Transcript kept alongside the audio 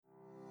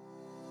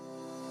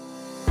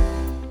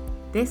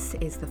This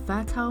is the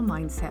Fertile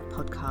Mindset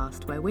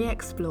podcast, where we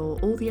explore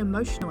all the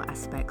emotional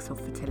aspects of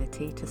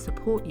fertility to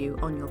support you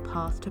on your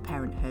path to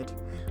parenthood.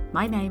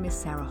 My name is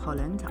Sarah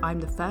Holland.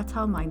 I'm the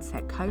Fertile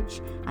Mindset coach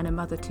and a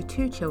mother to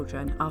 2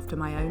 children after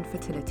my own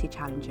fertility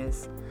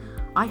challenges.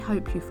 I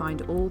hope you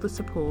find all the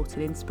support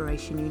and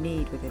inspiration you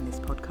need within this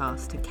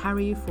podcast to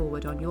carry you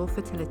forward on your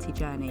fertility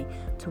journey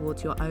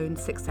towards your own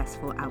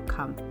successful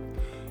outcome.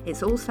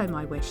 It's also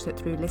my wish that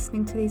through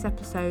listening to these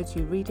episodes,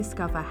 you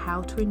rediscover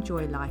how to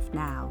enjoy life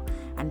now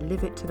and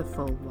live it to the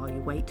full while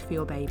you wait for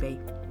your baby.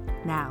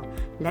 Now,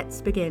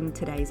 let's begin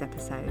today's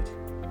episode.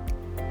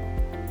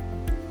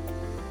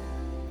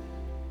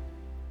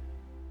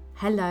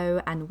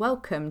 Hello and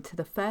welcome to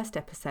the first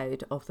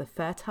episode of the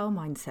Fertile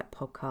Mindset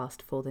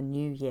podcast for the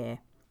new year.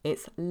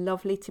 It's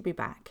lovely to be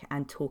back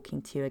and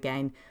talking to you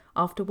again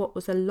after what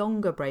was a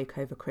longer break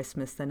over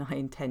Christmas than I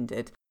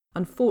intended.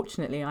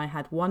 Unfortunately, I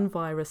had one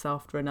virus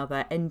after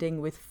another,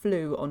 ending with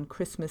flu on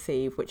Christmas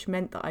Eve, which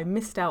meant that I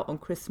missed out on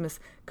Christmas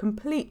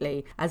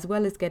completely, as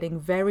well as getting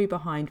very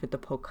behind with the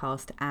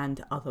podcast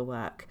and other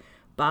work.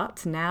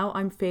 But now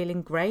I'm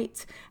feeling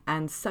great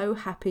and so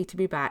happy to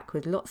be back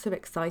with lots of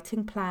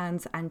exciting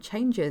plans and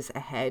changes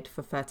ahead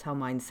for Fertile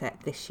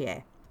Mindset this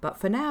year. But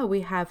for now,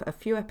 we have a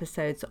few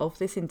episodes of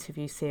this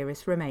interview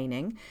series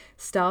remaining,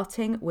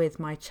 starting with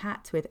my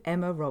chat with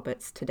Emma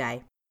Roberts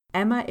today.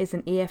 Emma is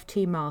an EFT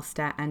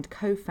master and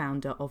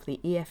co-founder of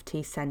the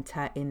EFT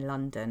Centre in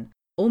London.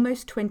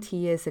 Almost 20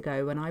 years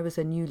ago, when I was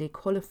a newly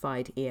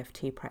qualified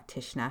EFT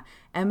practitioner,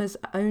 Emma's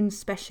own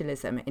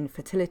specialism in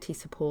fertility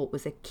support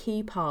was a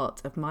key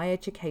part of my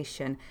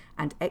education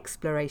and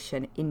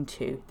exploration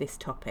into this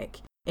topic.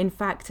 In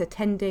fact,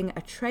 attending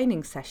a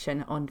training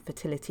session on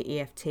fertility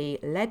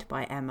EFT led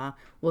by Emma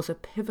was a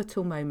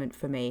pivotal moment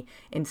for me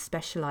in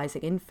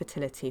specialising in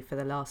fertility for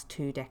the last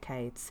 2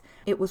 decades.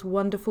 It was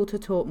wonderful to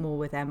talk more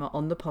with Emma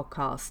on the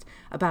podcast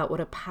about what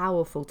a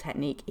powerful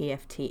technique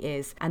EFT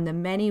is and the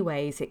many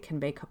ways it can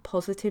make a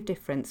positive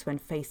difference when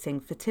facing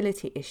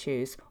fertility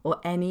issues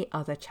or any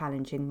other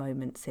challenging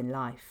moments in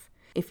life.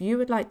 If you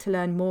would like to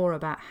learn more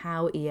about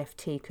how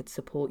EFT could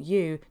support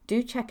you,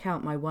 do check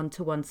out my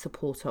one-to-one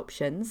support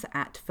options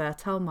at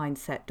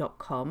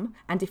fertilemindset.com.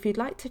 And if you'd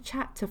like to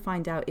chat to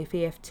find out if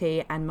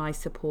EFT and my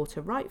support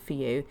are right for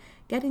you,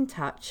 get in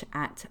touch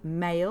at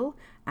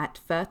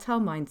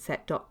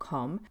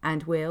mail@fertilemindset.com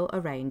and we'll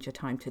arrange a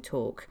time to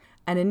talk.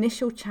 An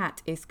initial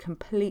chat is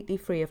completely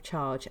free of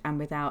charge and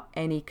without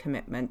any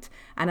commitment.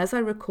 And as I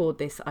record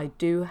this, I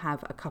do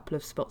have a couple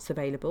of spots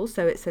available,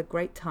 so it's a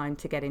great time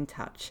to get in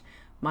touch.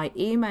 My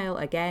email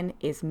again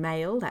is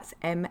mail, that's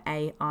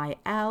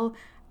MAIL,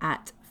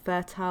 at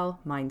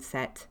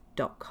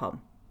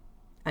fertilemindset.com.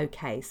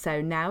 Okay,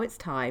 so now it's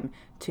time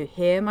to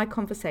hear my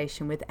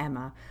conversation with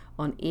Emma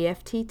on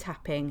EFT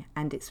tapping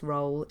and its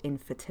role in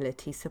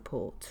fertility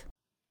support.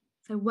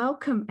 So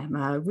welcome,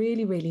 Emma.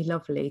 Really, really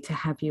lovely to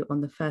have you on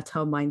the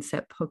Fertile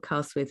Mindset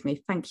podcast with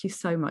me. Thank you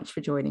so much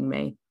for joining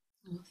me.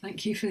 Well,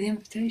 thank you for the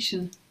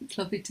invitation. It's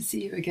lovely to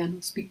see you again,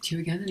 or speak to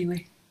you again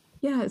anyway.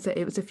 Yeah, so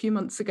it was a few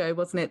months ago,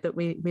 wasn't it, that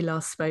we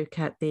last spoke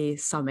at the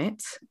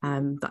summit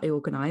that I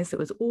organised. It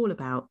was all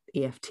about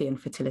EFT and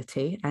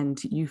fertility,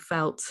 and you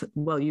felt,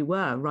 well, you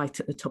were right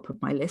at the top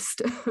of my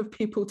list of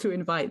people to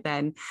invite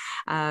then,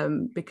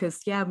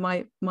 because, yeah,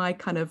 my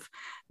kind of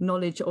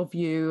knowledge of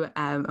you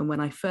and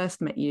when I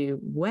first met you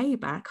way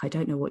back, I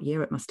don't know what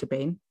year it must have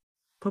been,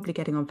 probably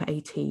getting on for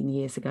 18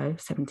 years ago,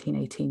 17,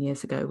 18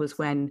 years ago, was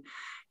when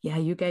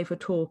you gave a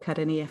talk at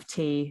an EFT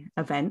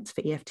event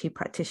for EFT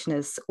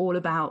practitioners all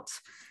about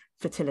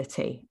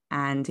fertility.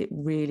 And it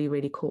really,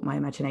 really caught my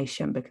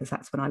imagination because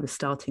that's when I was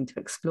starting to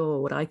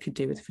explore what I could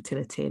do with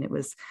fertility. And it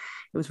was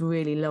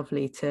really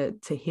lovely to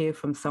hear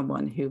from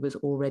someone who was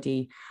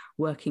already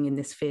working in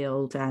this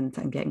field and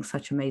getting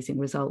such amazing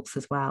results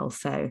as well.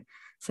 So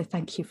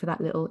thank you for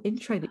that little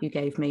intro that you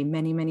gave me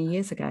many, many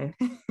years ago.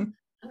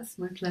 That's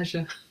my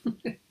pleasure.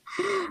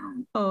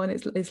 Oh, and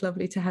it's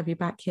lovely to have you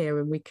back here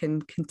and we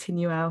can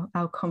continue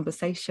our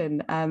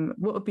conversation.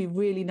 What would be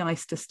really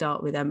nice to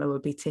start with, Emma,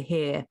 would be to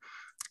hear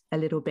a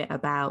little bit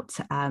about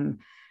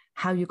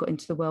how you got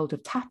into the world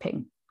of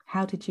tapping.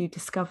 How did you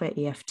discover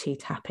EFT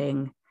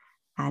tapping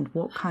and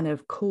what kind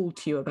of called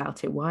to you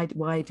about it?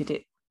 Why did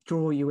it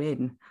draw you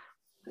in?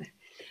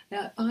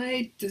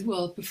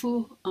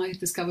 Before I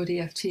discovered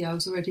EFT, I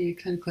was already a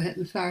clinical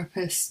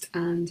hypnotherapist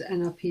and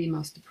NLP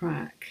master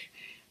prac.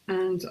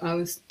 And I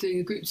was doing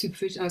a group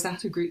supervision. I was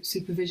at a group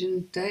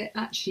supervision day,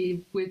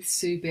 actually with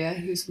Sue Beer,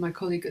 who's my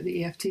colleague at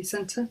the EFT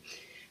Centre.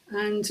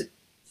 And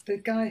the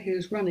guy who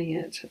was running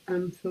it,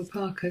 Phil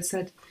Parker,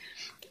 said,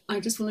 "I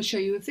just want to show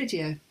you a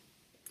video."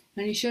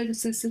 And he showed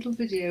us this little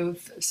video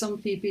of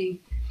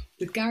somebody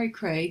with Gary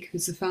Craig,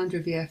 who's the founder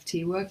of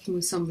EFT, working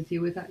with somebody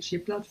with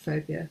actually a blood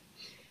phobia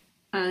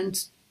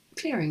and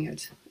clearing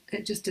it.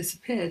 It just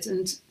disappeared.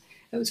 And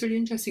it was really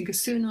interesting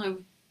because Sue and I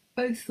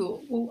both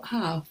thought, well,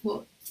 how?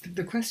 What?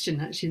 The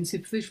question actually in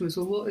supervision was,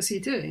 well, what is he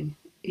doing?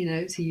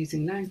 Is he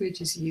using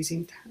language? Is he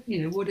using,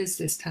 what is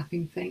this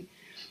tapping thing?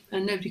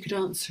 And nobody could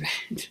answer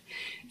it.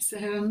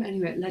 So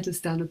anyway, it led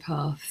us down a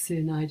path. Sue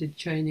and I did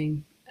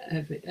training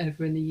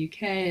over in the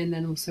UK, and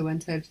then also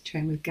went over to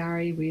train with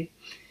Gary. We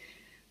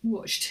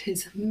watched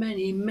his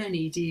many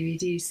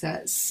DVD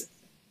sets.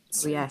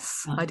 Oh,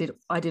 yes, I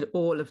did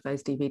all of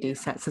those DVD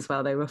sets as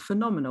well. They were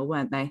phenomenal,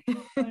 weren't they?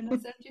 And I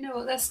said, you know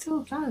what, they're still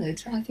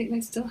valid. I think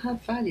they still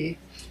have value.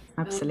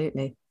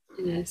 Absolutely.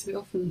 So we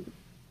often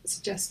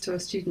suggest to our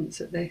students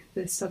that they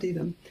study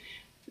them.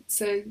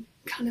 So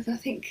kind of, I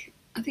think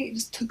it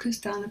just took us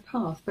down a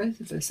path,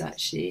 both of us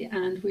actually,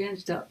 and we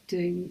ended up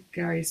doing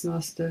Gary's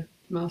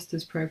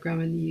master's program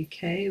in the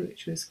UK,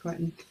 which was quite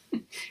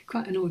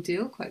an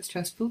ordeal, quite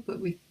stressful, but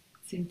we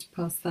seemed to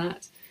pass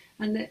that.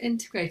 And they're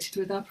integrated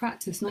with our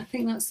practice. And I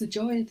think that's the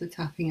joy of the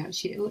tapping,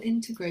 actually. It will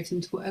integrate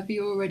into whatever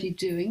you're already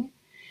doing.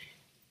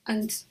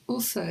 And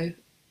also,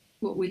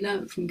 what we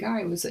learnt from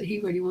Gary was that he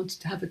really wanted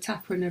to have a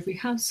tapper in every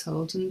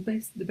household. And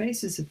the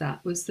basis of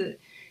that was that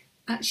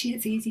actually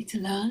it's easy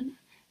to learn.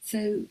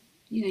 So,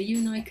 you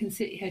and I can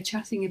sit here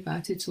chatting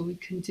about it, or we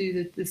can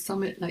do the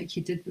summit like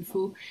you did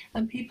before.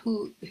 And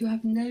people who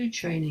have no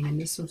training in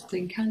this sort of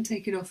thing can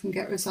take it off and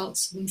get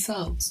results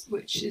themselves,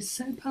 which is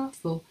so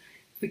powerful.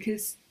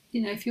 Because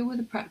if you're with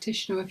a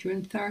practitioner or if you're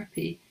in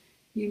therapy,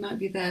 you might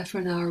be there for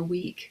an hour a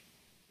week,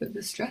 but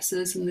the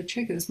stressors and the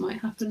triggers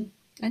might happen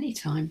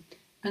anytime.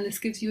 And this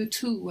gives you a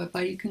tool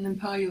whereby you can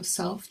empower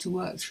yourself to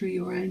work through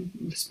your own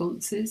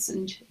responses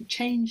and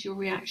change your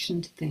reaction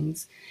to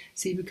things,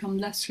 so you become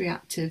less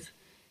reactive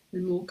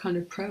and more kind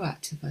of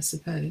proactive, I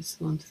suppose,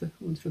 want for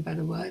a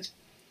better word.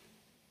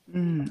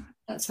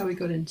 That's how we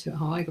got into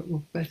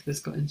it. Both of us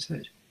got into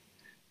it.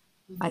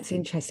 It's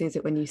interesting, is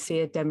it, when you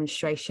see a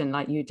demonstration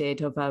like you did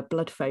of a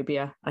blood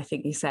phobia, I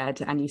think you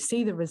said, and you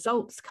see the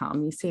results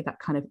come, you see that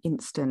kind of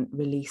instant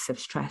release of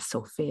stress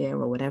or fear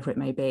or whatever it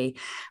may be,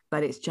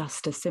 but it's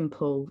just a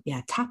simple,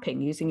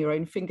 tapping, using your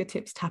own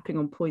fingertips, tapping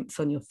on points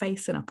on your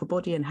face and upper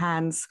body and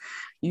hands,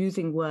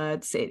 using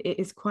words. It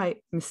is quite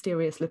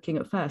mysterious looking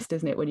at first,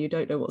 isn't it, when you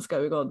don't know what's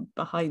going on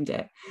behind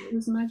it. It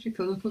was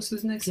magical. Of course, there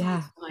was no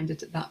science behind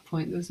it at that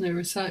point. There was no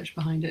research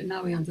behind it.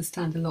 Now we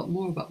understand a lot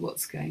more about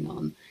what's going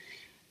on.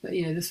 But,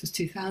 this was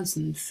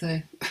 2000,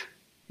 so,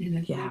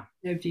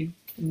 nobody,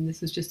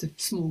 this was just a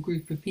small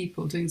group of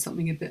people doing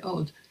something a bit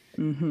odd.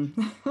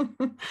 Mm-hmm.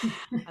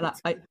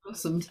 It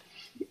blossomed.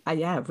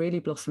 Really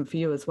blossomed for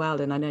you as well.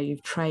 And I know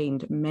you've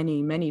trained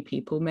many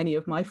people, many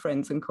of my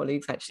friends and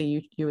colleagues,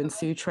 actually, you and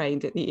Sue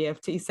trained at the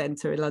EFT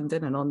Centre in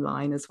London and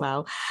online as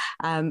well.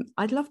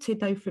 I'd love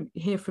to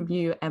hear from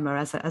you, Emma,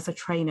 as a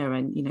trainer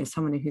and,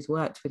 someone who's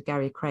worked with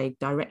Gary Craig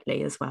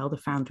directly as well, the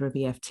founder of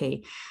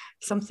EFT.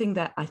 Something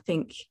that I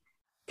think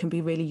can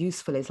be really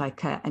useful is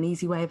like an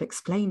easy way of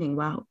explaining,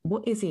 well,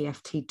 what is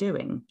EFT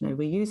doing?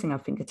 We're using our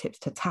fingertips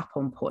to tap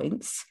on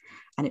points,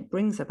 and it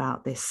brings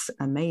about this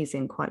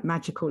amazing, quite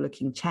magical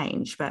looking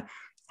change. But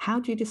how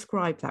do you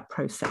describe that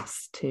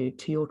process to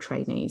your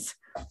trainees?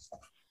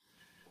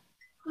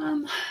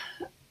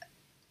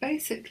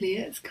 Basically,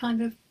 it's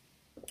kind of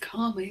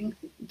calming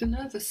the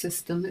nervous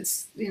system.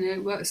 It's,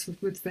 it works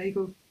with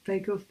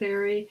vagal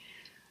theory.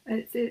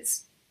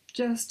 It's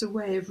just a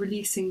way of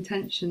releasing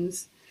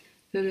tensions.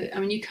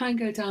 You can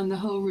go down the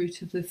whole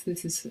route of this.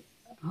 This is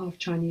half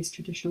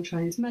traditional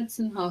Chinese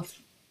medicine,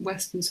 half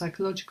Western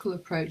psychological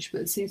approach,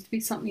 but it seems to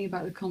be something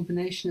about the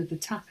combination of the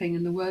tapping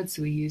and the words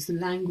that we use, the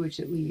language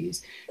that we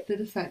use,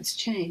 that affects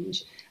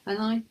change.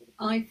 And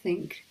I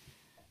think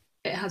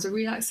it has a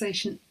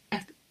relaxation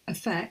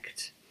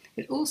effect.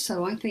 It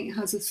also, I think,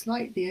 has a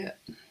slightly,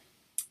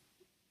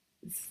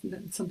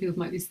 some people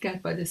might be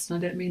scared by this,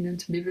 and I don't mean them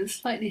to be, but a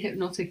slightly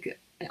hypnotic,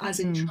 as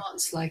in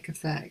trance-like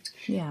effect.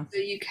 Yeah. So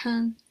you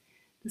can...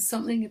 There's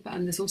something about,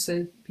 and there's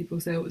also people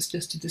say, it's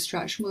just a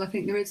distraction. Well, I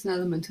think there is an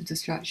element of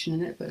distraction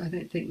in it, but I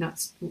don't think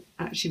that's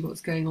actually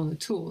what's going on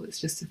at all. It's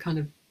just a kind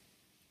of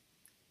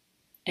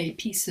a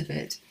piece of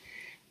it.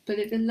 But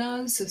it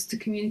allows us to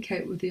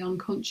communicate with the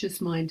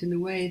unconscious mind in a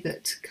way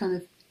that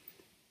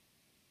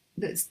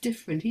that's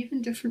different,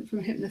 even different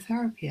from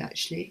hypnotherapy,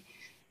 actually,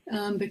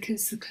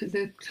 because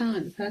the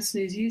client, the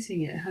person who's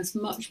using it, has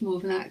much more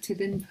of an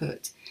active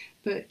input.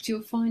 But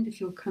you'll find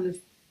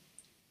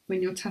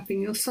when you're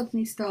tapping, you'll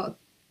suddenly start,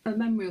 a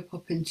memory will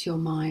pop into your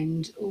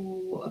mind,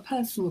 or a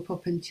person will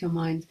pop into your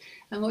mind,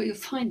 and what you'll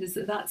find is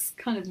that that's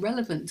kind of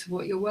relevant to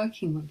what you're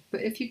working with.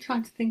 But if you try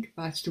to think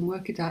about it and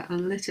work it out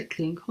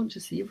analytically and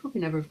consciously, you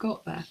probably never have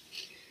got there.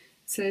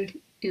 So,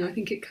 I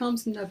think it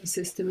calms the nervous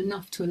system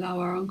enough to allow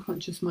our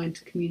unconscious mind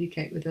to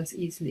communicate with us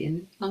easily,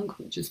 and the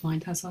unconscious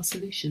mind has our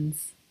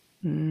solutions.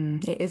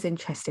 It is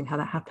interesting how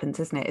that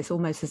happens, isn't it? It's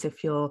almost as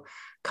if you're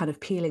kind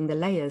of peeling the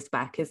layers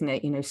back, isn't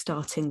it?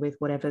 Starting with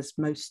whatever's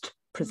most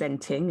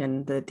presenting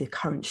and the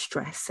current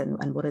stress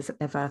and what is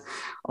ever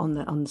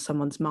on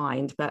someone's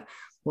mind, but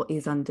what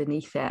is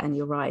underneath it. And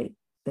you're right,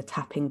 the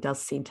tapping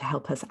does seem to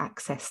help us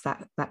access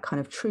that kind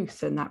of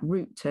truth and that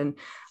root and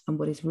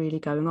what is really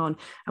going on.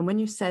 And when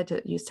you said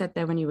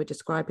there when you were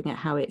describing it,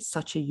 how it's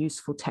such a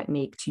useful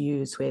technique to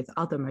use with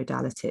other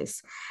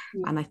modalities.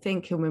 Yeah. And I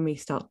think when we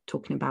start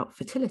talking about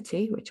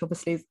fertility, which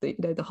obviously is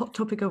the hot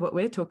topic of what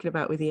we're talking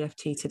about with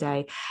EFT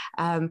today,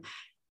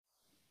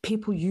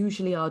 people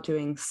usually are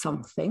doing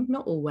something,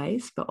 not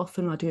always, but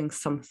often are doing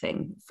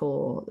something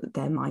for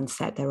their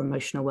mindset, their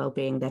emotional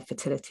well-being, their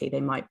fertility. They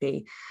might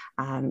be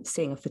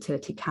seeing a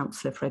fertility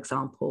counsellor, for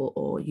example,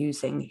 or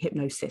using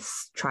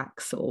hypnosis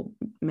tracks or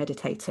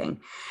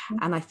meditating.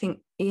 And I think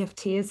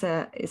EFT is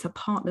a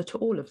partner to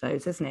all of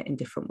those, isn't it, in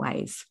different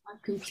ways? I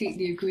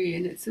completely agree,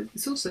 and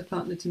it's also a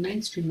partner to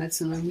mainstream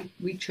medicine. And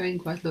we train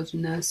quite a lot of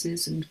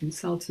nurses and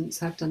consultants,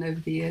 have done over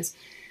the years,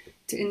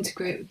 to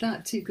integrate with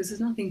that too, because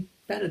there's nothing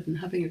better than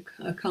having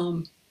a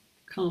calm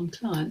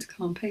client,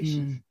 calm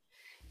patient.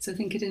 So I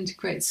think it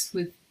integrates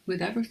with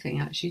everything,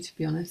 actually, to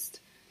be honest.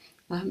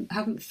 I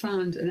haven't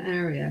found an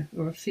area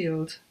or a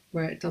field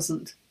where it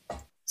doesn't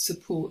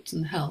support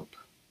and help.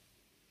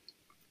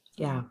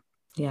 Yeah,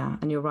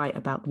 and you're right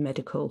about the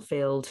medical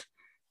field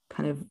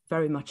kind of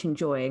very much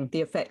enjoying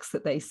the effects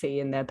that they see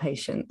in their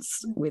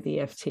patients with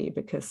EFT,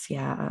 because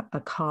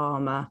a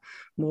calmer,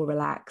 more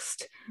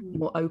relaxed,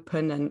 more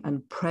open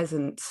and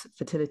present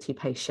fertility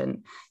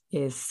patient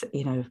is,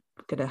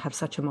 going to have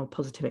such a more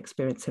positive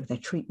experience of their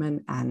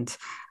treatment and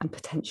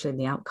potentially in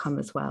the outcome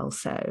as well.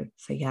 So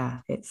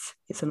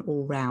it's an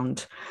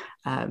all-round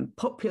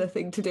popular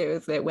thing to do,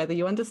 isn't it? Whether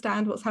you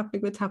understand what's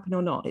happening with tapping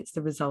or not, it's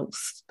the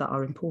results that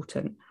are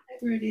important.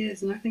 It really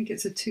is, and I think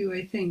it's a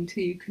two-way thing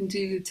too. You can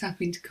do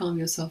tapping to calm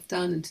yourself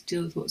down and to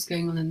deal with what's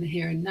going on in the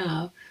here and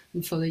now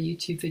and follow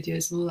YouTube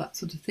videos and all that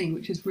sort of thing,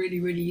 which is really,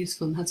 really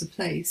useful and has a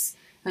place.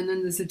 And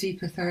then there's a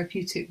deeper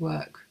therapeutic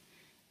work,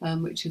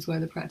 which is where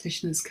the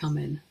practitioners come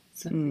in.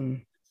 So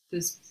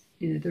there's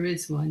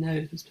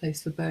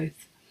place for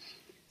both.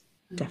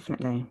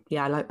 Definitely.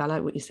 Yeah, I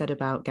like what you said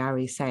about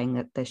Gary saying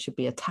that there should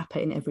be a tapper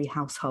in every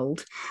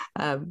household.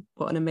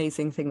 What an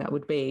amazing thing that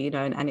would be,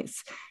 and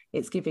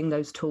it's giving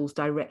those tools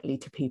directly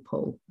to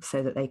people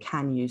so that they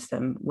can use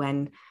them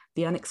when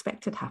the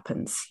unexpected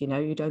happens.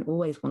 You don't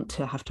always want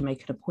to have to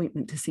make an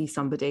appointment to see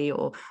somebody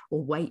or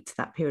wait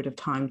that period of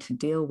time to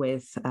deal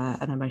with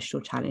an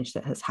emotional challenge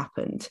that has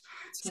happened.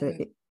 So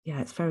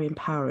it's very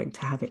empowering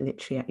to have it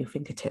literally at your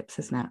fingertips,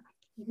 isn't it?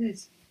 It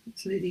is.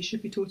 Absolutely. It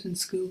should be taught in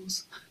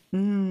schools.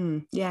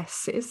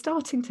 Yes, it is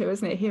starting to,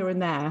 isn't it, here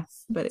and there?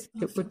 But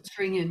it would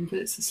bring in, but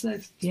it's a slow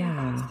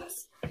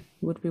process. It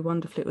would be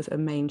wonderful if it was a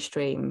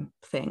mainstream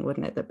thing,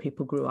 wouldn't it, that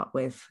people grew up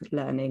with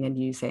learning and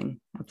using.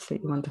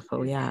 Absolutely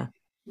wonderful. Yeah.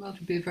 Well, it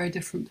would be a very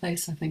different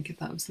place, I think, if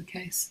that was the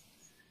case.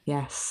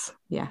 Yes,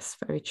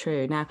 very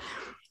true. Now,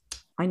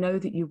 I know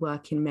that you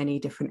work in many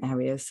different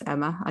areas,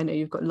 Emma. I know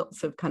you've got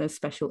lots of kind of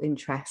special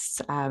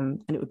interests,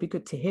 and it would be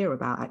good to hear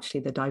about actually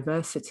the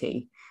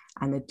diversity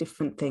and the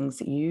different things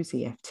that you use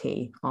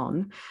EFT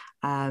on.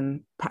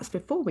 Perhaps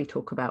before we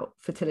talk about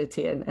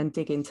fertility and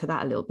dig into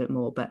that a little bit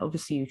more, but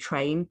obviously you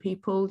train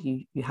people,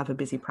 you have a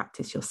busy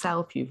practice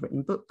yourself, you've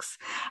written books.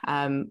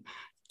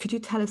 Could you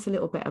tell us a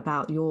little bit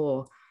about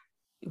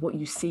what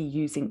you see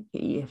using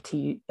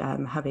EFT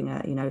having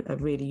a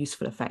really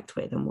useful effect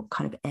with, and what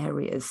kind of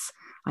areas?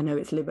 I know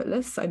it's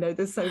limitless. I know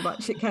there's so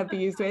much it can be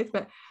used with,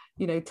 but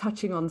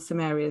touching on some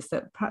areas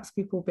that perhaps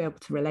people will be able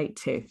to relate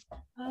to.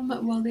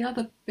 Well, the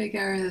other big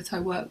area that I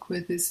work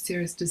with is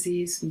serious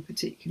disease, and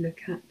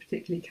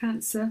particularly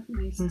cancer.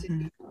 I used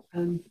to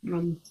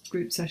run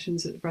group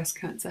sessions at the Breast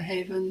Cancer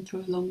Haven for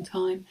a long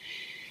time.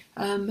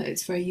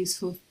 It's very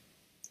useful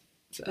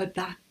at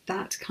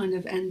that kind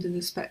of end of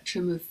the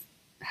spectrum of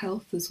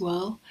health as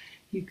well.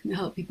 You can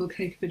help people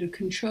take a bit of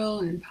control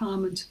and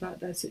empowerment about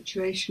their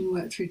situation,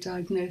 work through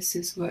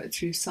diagnosis, work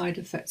through side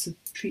effects of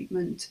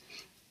treatment.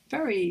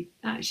 Very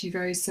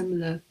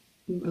similar,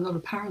 a lot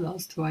of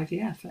parallels to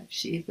IVF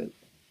actually, but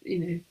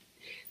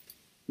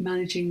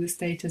managing the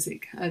state as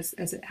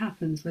it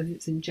happens, whether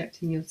it's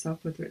injecting yourself,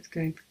 whether it's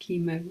going for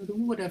chemo,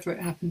 whatever it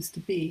happens to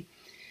be.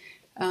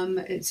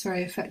 It's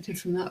very effective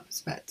from that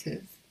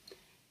perspective,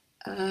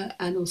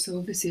 and also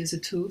obviously as a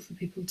tool for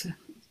people to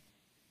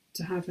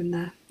have in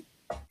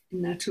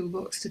their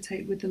toolbox to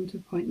take with them to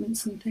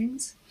appointments and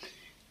things.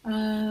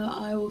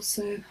 I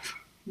also,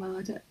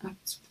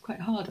 it's quite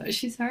hard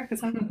actually, Sarah,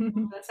 because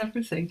that's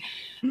everything.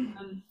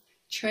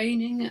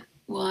 Training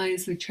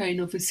wise, we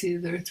train, obviously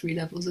there are 3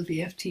 levels of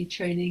EFT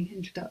training: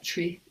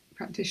 introductory,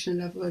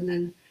 practitioner level, and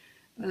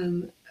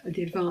then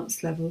the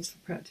advanced levels for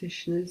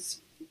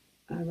practitioners.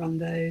 I run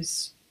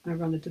those. I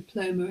run a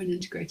diploma in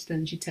integrated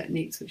energy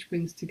techniques, which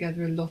brings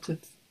together a lot of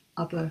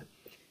other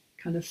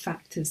kind of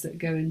factors that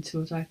go into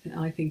what I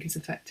think is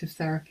effective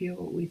therapy, or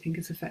what we think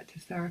is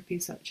effective therapy,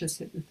 such as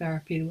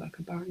hypnotherapy, the work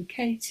of Baron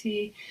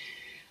Katie,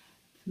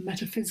 the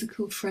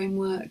metaphysical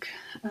framework.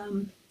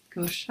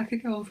 Gosh, I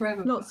could go on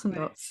forever. Lots and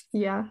lots.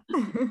 Yeah.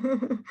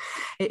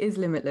 It is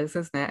limitless,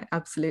 isn't it?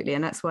 Absolutely.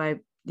 And that's why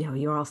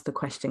you're asked the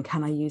question,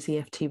 can I use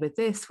EFT with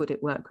this? Would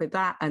it work with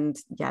that? And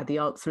the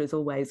answer is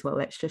always, well,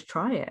 let's just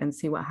try it and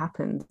see what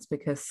happens,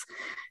 because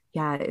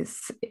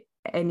it's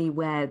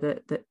anywhere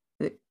that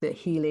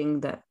healing,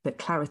 that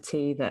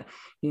clarity, that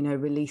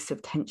release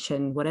of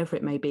tension, whatever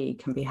it may be,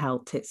 can be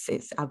helped.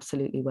 It's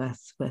absolutely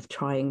worth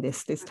trying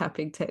this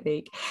tapping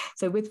technique.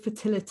 So with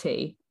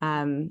fertility,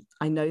 I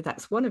know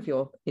that's one of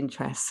your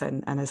interests,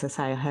 and as I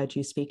say, I heard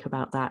you speak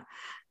about that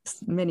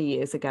many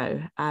years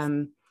ago.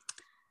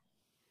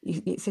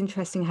 It's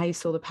interesting how you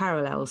saw the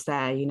parallels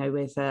there,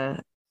 with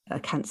a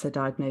cancer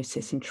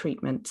diagnosis and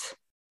treatment.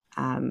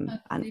 And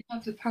you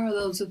have the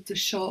parallels of the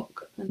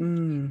shock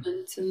and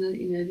treatment and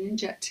the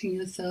injecting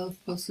yourself,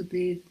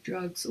 possibly the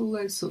drugs, all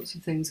those sorts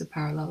of things are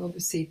parallel.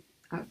 Obviously,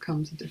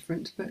 outcomes are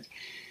different, but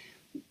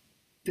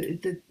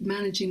the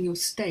managing your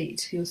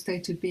state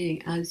of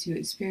being as you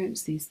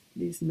experience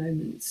these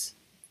moments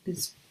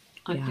is,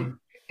 I think,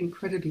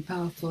 incredibly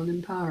powerful and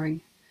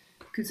empowering.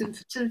 Because in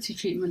fertility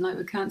treatment, like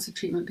with cancer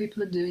treatment,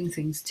 people are doing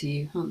things to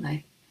you, aren't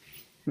they?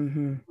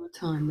 Mm-hmm. All the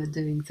time they're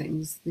doing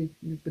things.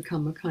 You've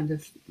become a kind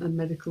of a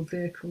medical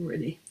vehicle,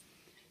 really.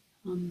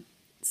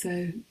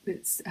 So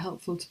it's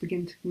helpful to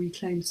begin to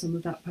reclaim some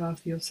of that power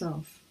for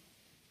yourself.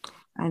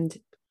 And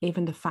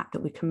even the fact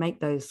that we can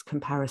make those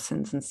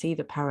comparisons and see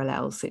the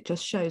parallels, it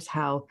just shows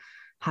how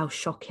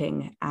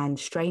shocking and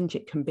strange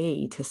it can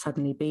be to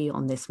suddenly be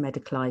on this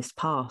medicalized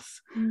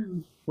path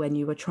when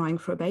you were trying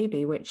for a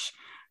baby, which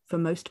for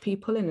most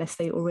people, unless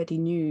they already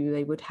knew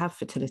they would have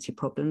fertility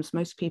problems,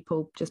 most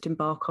people just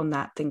embark on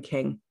that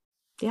thinking,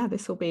 yeah,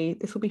 this will be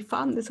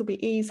fun, this will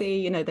be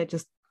easy. They're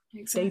just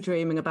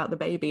daydreaming about the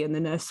baby and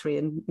the nursery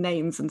and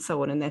names and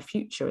so on and their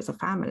future as a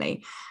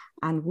family,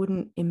 and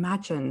wouldn't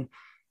imagine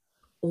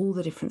all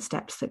the different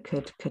steps that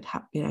could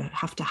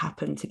have to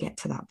happen to get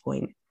to that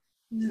point.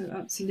 No,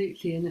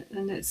 absolutely,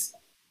 and it's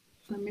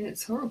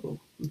horrible.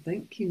 I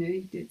think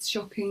it's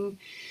shocking.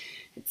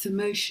 It's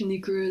emotionally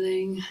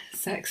grueling.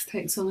 Sex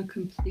takes on a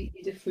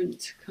completely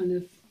different kind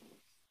of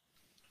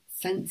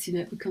sense.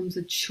 It becomes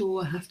a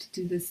chore. I have to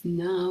do this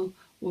now.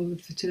 Or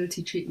with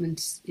fertility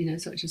treatments,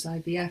 such as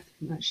IVF,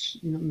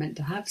 you're not meant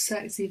to have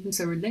sex even.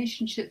 So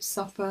relationships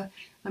suffer.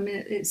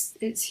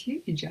 It's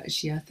huge,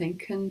 actually, I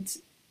think. And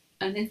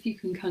if you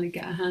can kind of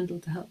get a handle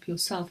to help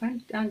yourself,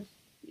 and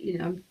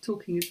I'm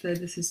talking as though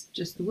this is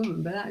just the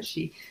woman, but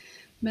actually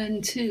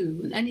men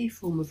too, in any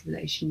form of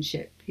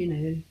relationship,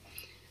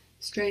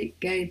 straight,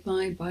 gay,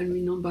 bi,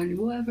 binary, non-binary,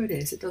 whatever it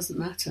is, it doesn't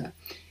matter.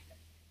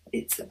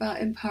 It's about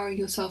empowering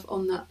yourself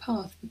on that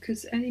path,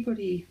 because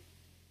anybody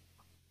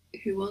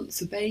who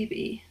wants a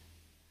baby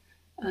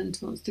and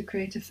wants to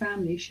create a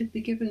family should be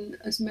given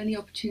as many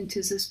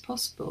opportunities as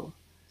possible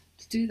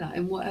to do that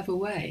in whatever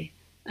way.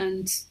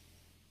 And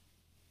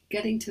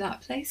getting to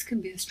that place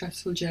can be a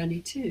stressful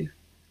journey too.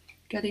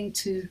 Getting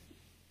to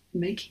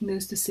making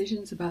those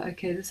decisions about,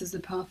 okay, this is the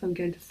path I'm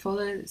going to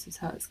follow, this is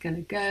how it's going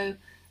to go,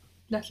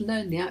 let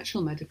alone the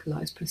actual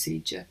medicalised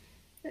procedure.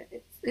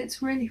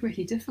 It's really,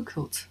 really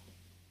difficult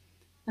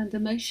and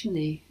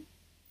emotionally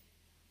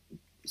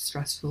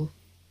stressful,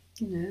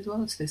 as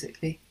well as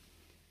physically.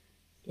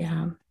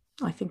 Yeah,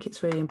 I think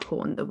it's really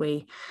important that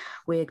we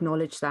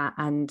acknowledge that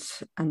and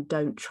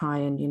don't try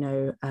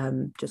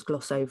and just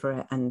gloss over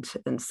it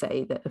and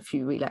say that a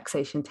few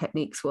relaxation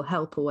techniques will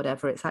help or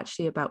whatever. It's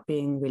actually about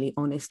being really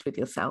honest with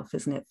yourself,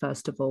 isn't it,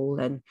 first of all,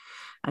 and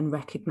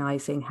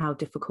recognizing how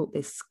difficult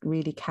this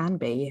really can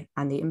be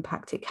and the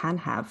impact it can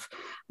have.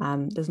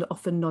 There's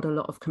often not a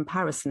lot of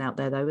comparison out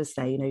there, though, is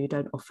there? You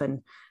don't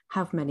often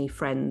have many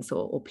friends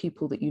or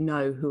people that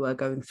who are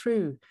going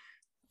through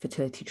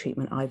fertility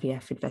treatment,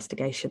 IVF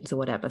investigations or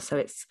whatever. So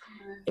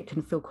it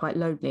can feel quite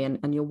lonely,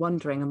 and you're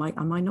wondering,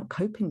 am I not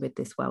coping with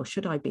this well?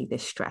 Should I be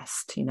this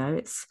stressed?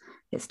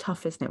 It's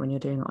tough, isn't it, when you're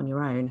doing it on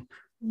your own?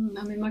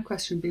 My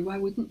question would be, why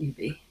wouldn't you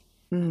be?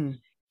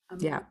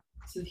 Yeah,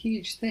 it's a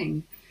huge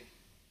thing.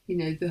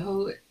 Your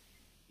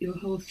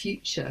whole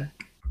future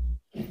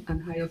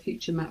and how your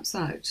future maps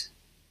out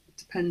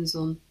depends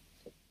on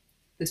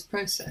this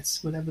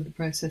process, whatever the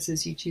process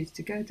is you choose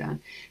to go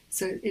down.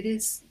 So it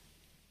is,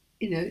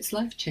 it's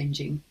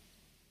life-changing.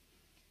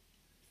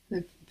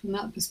 So from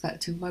that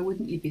perspective, why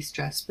wouldn't you be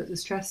stressed? But the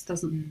stress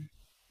doesn't,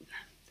 I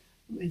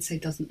wouldn't say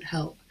doesn't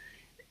help.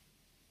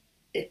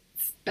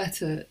 It's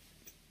better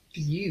for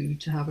you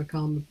to have a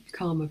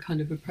calmer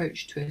kind of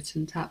approach to it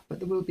and tap, but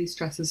there will be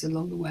stresses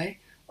along the way,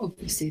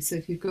 obviously. So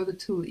if you've got a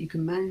tool that you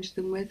can manage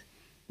them with,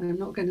 and I'm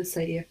not going to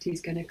say EFT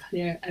is going to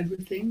clear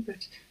everything,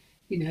 but,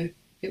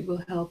 it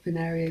will help in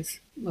areas,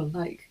 well,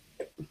 like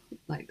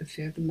the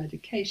fear of the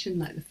medication,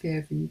 like the fear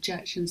of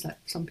injections, like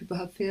some people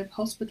have fear of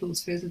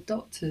hospitals, fears of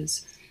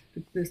doctors,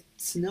 the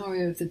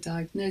scenario of the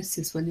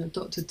diagnosis when your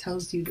doctor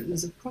tells you that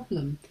there's a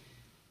problem.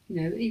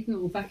 Even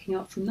all backing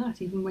up from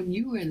that, even when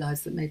you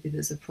realise that maybe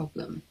there's a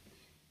problem.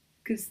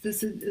 Because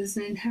there's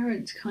an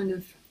inherent kind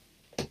of,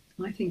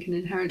 I think, an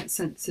inherent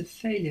sense of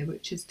failure,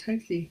 which is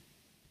totally,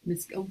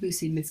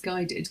 obviously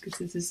misguided, because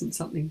this isn't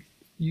something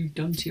you've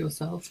done to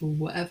yourself or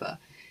whatever.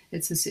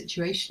 It's a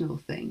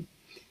situational thing.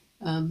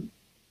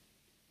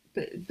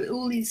 But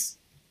all these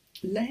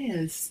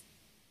layers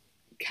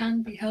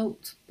can be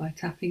helped by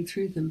tapping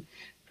through them.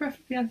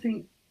 Preferably, I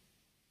think,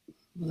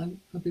 well, I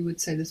probably would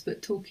say this,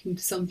 but talking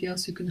to somebody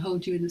else who can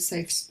hold you in a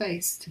safe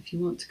space if you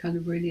want to kind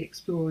of really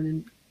explore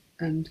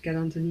and get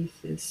underneath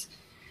this.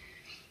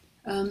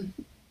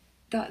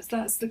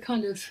 That's the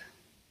kind of,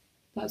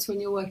 that's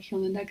when you're working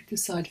on the negative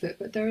side of it.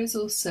 But there is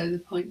also the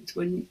point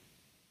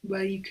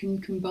where you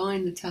can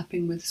combine the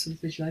tapping with sort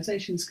of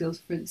visualization skills,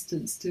 for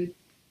instance, to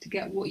to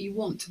get what you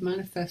want, to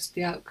manifest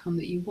the outcome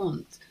that you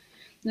want.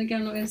 And again,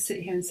 I'm not going to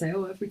sit here and say,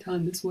 oh, every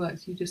time this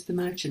works, you just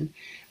imagine.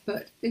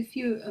 But if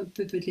you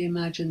vividly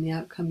imagine the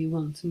outcome you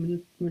want,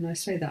 and when I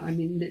say that, I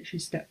mean literally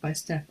step by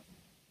step.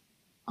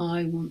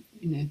 I want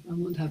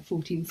to have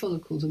 14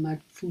 follicles.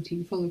 Imagine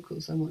 14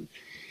 follicles. I want,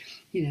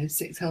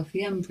 6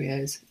 healthy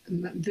embryos.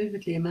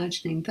 Vividly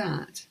imagining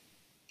that,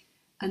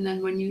 and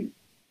then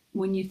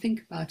when you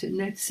think about it,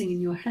 noticing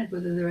in your head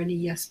whether there are any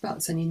yes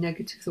buts, any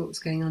negative thoughts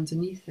going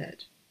underneath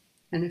it,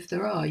 and if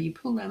there are, you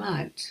pull them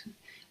out,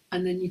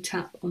 and then you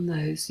tap on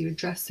those. You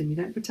address them. You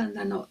don't pretend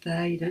they're not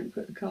there. You don't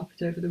put the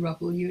carpet over the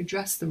rubble. You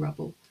address the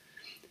rubble,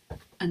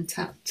 and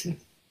tap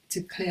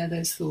to clear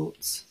those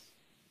thoughts.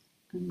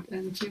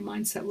 And your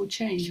mindset will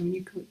change. I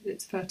mean,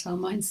 it's fertile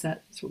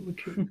mindset. That's what we're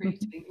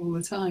creating all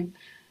the time.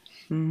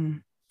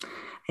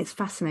 It's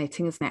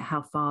fascinating, isn't it,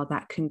 how far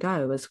that can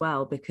go as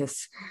well?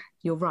 Because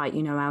you're right,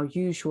 our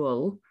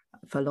usual,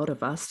 for a lot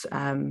of us,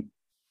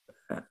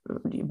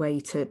 way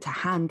to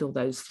handle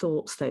those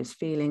thoughts, those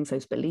feelings,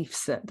 those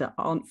beliefs that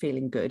aren't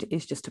feeling good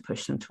is just to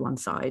push them to one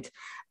side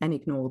and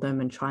ignore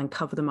them and try and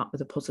cover them up with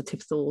a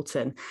positive thought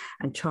and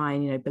try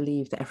and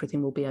believe that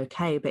everything will be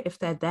okay. But if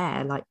they're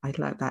there, like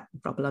that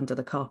rubble under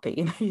the carpet,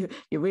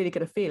 you're really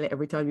going to feel it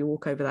every time you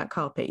walk over that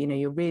carpet.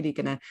 You're really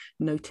going to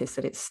notice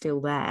that it's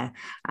still there.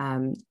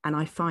 And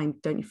I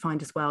find, don't you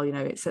find as well,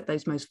 it's at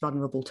those most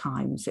vulnerable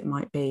times. It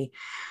might be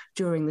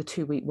during the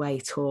 2-week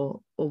wait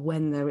or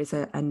when there is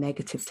a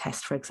negative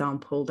test, for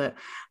example, that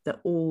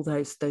all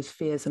those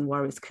fears and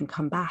worries can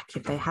come back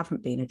if they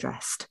haven't been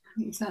addressed.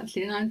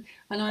 Exactly, and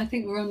I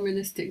think we're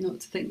unrealistic not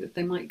to think that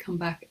they might come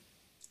back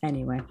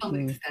anyway. To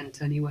some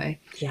extent, anyway.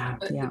 Yeah.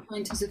 But the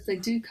point is, if they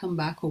do come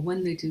back, or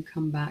when they do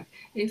come back,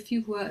 if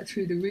you've worked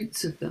through the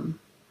roots of them,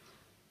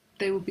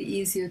 they will be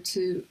easier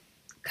to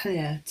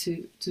clear,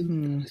 to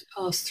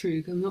pass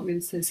through. I'm not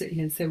going to sit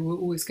here and say we're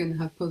always going to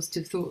have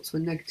positive thoughts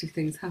when negative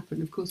things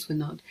happen. Of course we're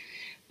not,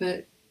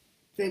 but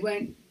they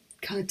won't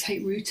kind of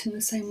take root in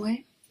the same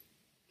way.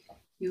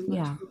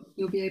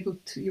 You'll be able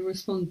to, you'll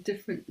respond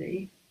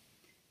differently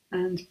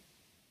and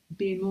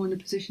be more in a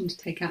position to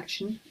take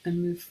action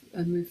and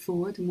move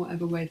forward in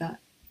whatever way that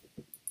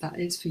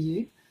is for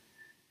you.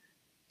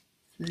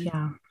 So.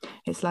 Yeah,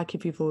 it's like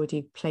if you've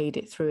already played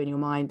it through in your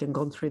mind and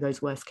gone through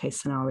those worst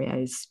case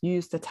scenarios,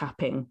 use the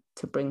tapping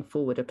to bring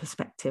forward a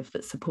perspective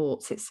that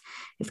supports. It's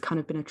kind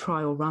of been a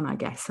trial run, I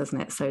guess,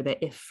 hasn't it? So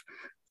that if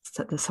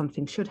there's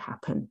something should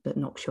happen that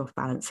knocks you off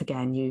balance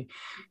again, you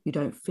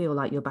don't feel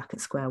like you're back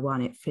at square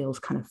one. It feels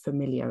kind of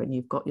familiar and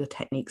you've got your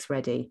techniques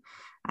ready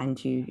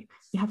and you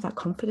have that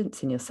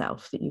confidence in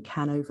yourself that you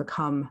can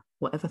overcome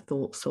whatever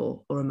thoughts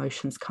or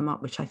emotions come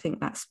up, which I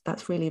think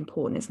that's really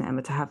important, isn't it,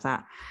 Emma, to have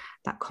that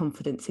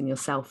confidence in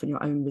yourself and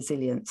your own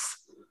resilience.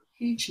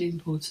 Hugely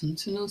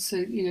important. And also,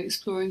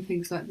 exploring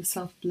things like the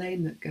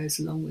self-blame that goes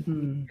along with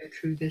when you go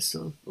through this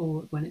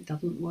or when it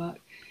doesn't work.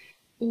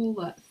 All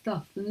that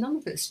stuff, and none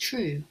of it's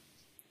true,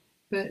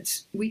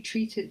 but we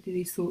treat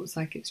these thoughts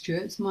like it's true.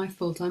 It's my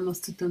fault, I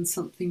must have done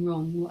something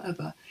wrong,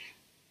 whatever.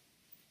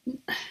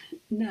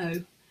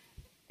 No,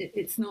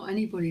 it's not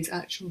anybody's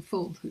actual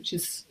fault, which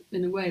is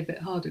in a way a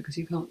bit harder because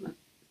that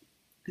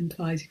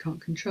implies you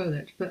can't control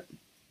it. But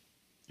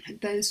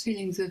those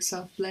feelings of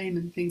self-blame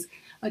and things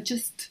are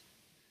just,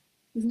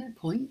 there's no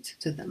point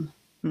to them.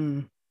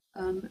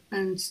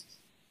 And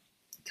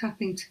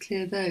tapping to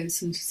clear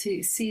those and to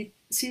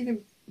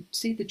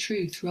see the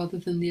truth rather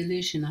than the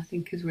illusion, I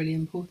think, is really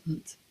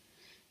important.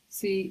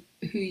 See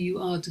who you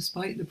are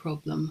despite the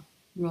problem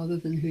rather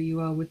than who you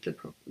are with the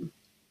problem.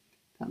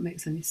 If that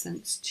makes any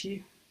sense to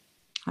you.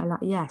 I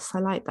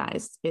like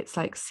that. It's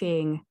like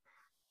seeing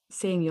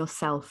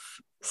yourself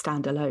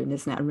stand alone,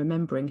 isn't it? And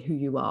remembering who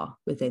you are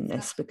within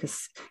this,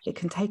 because it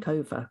can take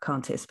over,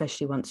 can't it?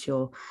 Especially once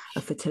you're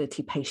a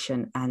fertility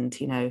patient and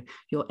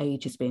your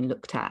age is being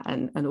looked at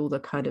and all the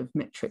kind of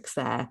metrics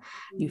there.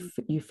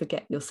 You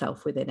forget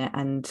yourself within it,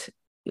 and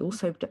you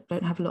also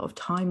don't have a lot of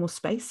time or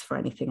space for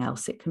anything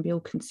else. It can be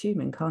all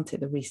consuming, can't it?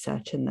 The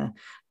research and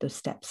the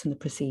steps and the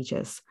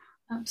procedures.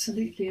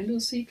 Absolutely. And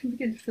also you can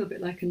begin to feel a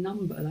bit like a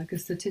number, like a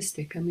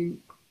statistic. I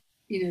mean,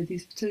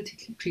 these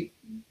fertility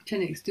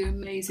clinics do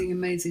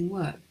amazing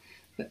work,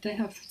 but they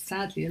have,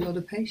 sadly, a lot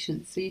of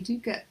patients. So you do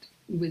get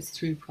whizzed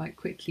through quite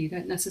quickly. You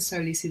don't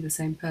necessarily see the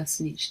same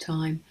person each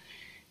time.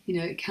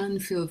 It can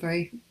feel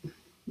very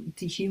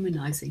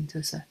dehumanizing to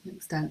a certain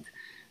extent.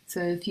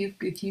 So if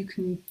you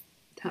can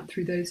tap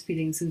through those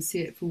feelings and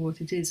see it for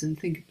what it is and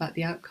think about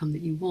the outcome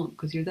that you want,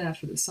 because you're there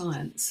for the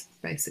science,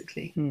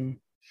 basically,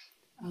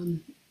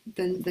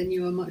 then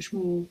you are much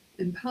more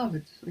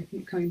empowered. I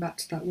keep coming back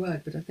to that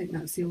word, but I think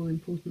that's the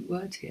all-important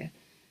word here.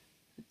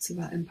 It's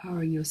about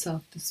empowering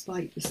yourself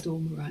despite the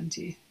storm around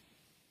you.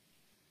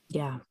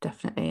 Yeah,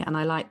 definitely. And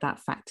I like that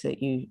fact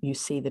that you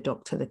see the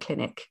doctor, the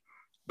clinic,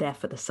 there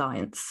for the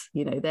science.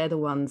 They're the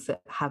ones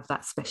that have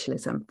that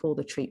specialism for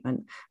the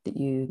treatment that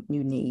you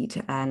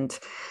need. And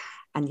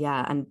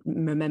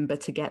remember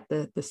to get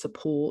the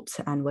support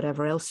and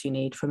whatever else you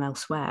need from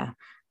elsewhere.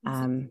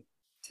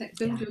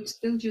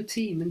 Build your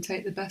team and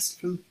take the best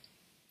from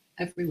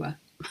everywhere.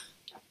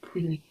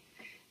 you know,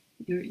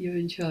 you're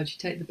in charge. You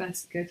take the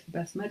best, go to the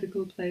best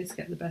medical place,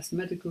 get the best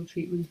medical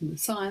treatment and the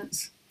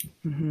science,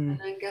 and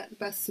then get the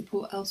best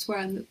support elsewhere.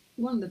 And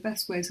one of the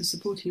best ways of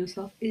supporting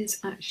yourself is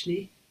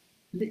actually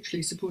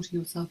literally supporting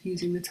yourself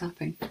using the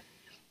tapping.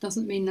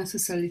 Doesn't mean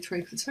necessarily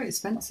because it's very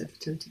expensive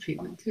fertility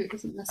treatment too. It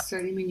doesn't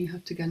necessarily mean you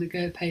have to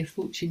go pay a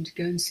fortune to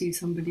go and see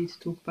somebody to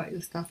talk about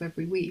your stuff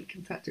every week.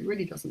 In fact, it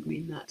really doesn't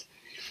mean that.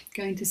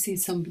 Going to see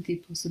somebody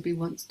possibly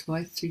once,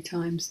 twice, 3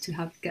 times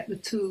to get the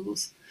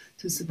tools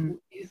to support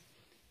you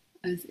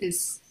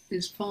is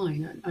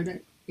fine. I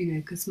don't,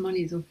 because money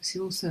is obviously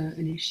also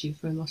an issue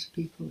for a lot of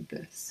people with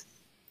this.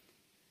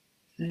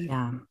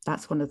 Yeah,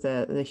 that's one of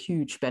the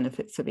huge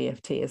benefits of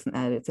EFT, isn't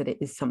there? It's that it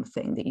is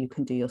something that you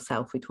can do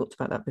yourself. We talked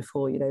about that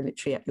before,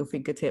 literally at your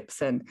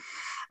fingertips and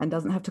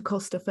doesn't have to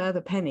cost a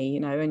further penny,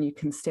 and you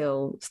can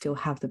still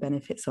have the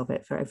benefits of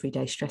it for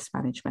everyday stress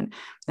management.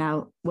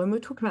 Now, when we're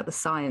talking about the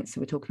science,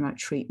 we're talking about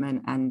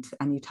treatment, and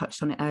you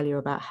touched on it earlier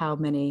about how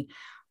many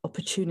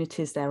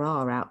opportunities there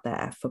are out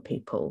there for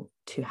people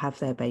to have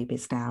their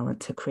babies now and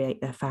to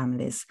create their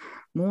families,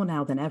 more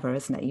now than ever,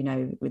 isn't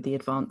it? With the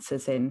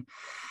advances in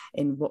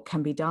what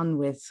can be done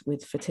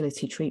with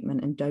fertility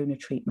treatment and donor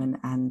treatment,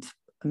 and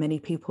many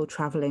people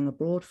traveling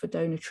abroad for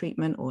donor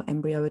treatment or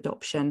embryo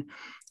adoption,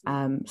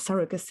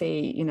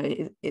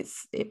 surrogacy.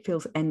 It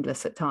feels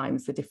endless at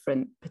times, the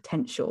different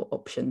potential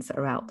options that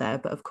are out there.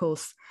 But of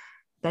course,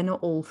 they're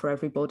not all for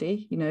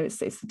everybody. It's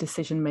the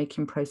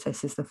decision-making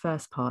process is the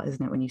first part,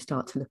 isn't it? When you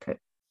start to look at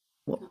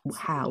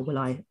how will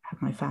I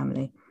have my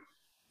family?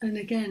 And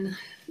again,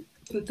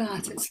 with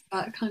that, it's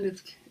about kind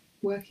of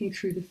working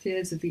through the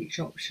fears of each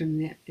option,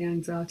 the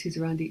anxieties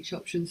around each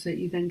option, so that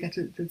you then get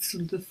the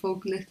sort of the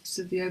fog lifts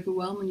of the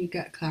overwhelm and you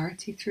get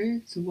clarity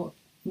through. So what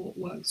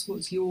works?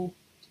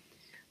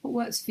 What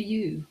works for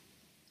you?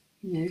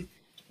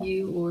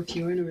 You, or if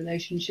you're in a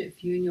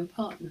relationship, you and your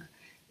partner.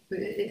 But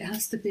it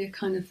has to be a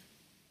kind of,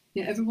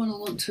 everyone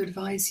will want to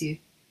advise you.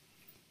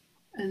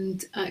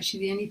 And actually,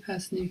 the only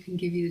person who can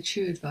give you the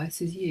true advice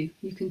is you.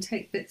 You can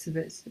take bits of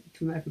it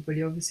from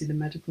everybody, obviously the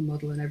medical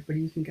model and everybody.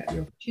 You can get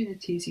your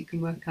opportunities, you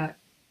can work out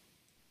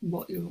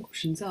what your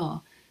options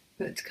are.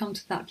 But to come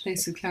to that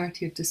place of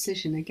clarity of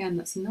decision, again,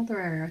 that's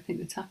another area I think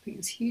the tapping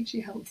is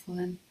hugely helpful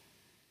in.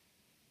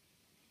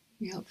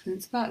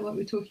 It's about what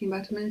we were talking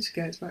about a minute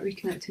ago. It's about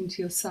reconnecting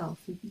to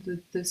yourself,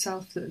 the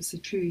self that's the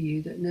true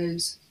you, that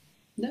knows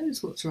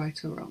what's right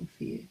or wrong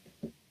for you.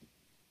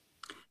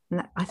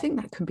 And I think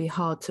that can be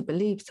hard to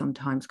believe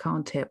sometimes,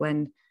 can't it?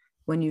 When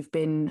you've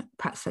been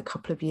perhaps a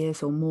couple of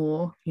years or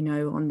more,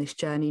 on this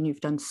journey, and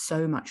you've done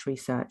so much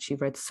research,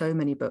 you've read so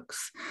many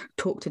books,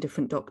 talked to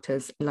different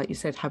doctors, like you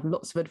said, have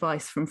lots of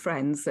advice from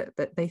friends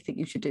that they think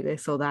you should do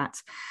this or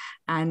that.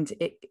 And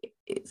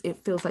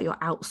it feels like you're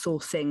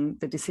outsourcing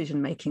the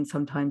decision making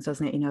sometimes,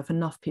 doesn't it? If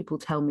enough people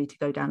tell me to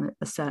go down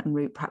a certain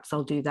route, perhaps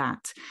I'll do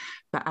that.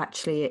 But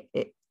actually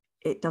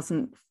it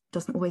doesn't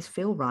always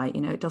feel right.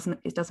 It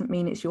doesn't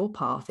mean it's your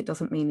path. It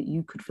doesn't mean that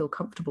you could feel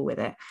comfortable with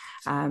it.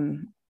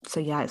 So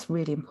yeah, it's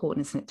really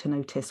important, isn't it, to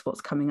notice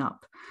what's coming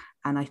up.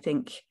 And I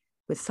think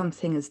with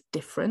something as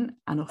different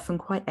and often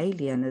quite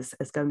alien as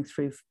going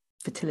through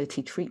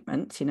fertility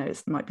treatment,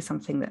 it might be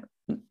something that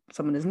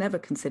someone has never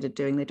considered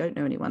doing. They don't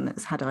know anyone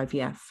that's had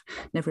IVF,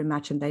 never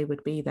imagined they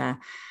would be there.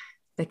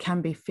 There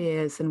can be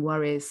fears and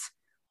worries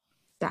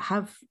that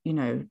have,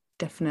 a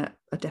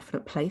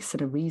definite place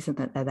and a reason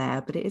that they're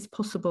there, but it is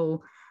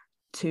possible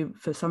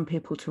for some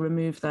people to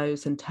remove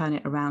those and turn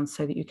it around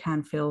so that you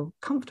can feel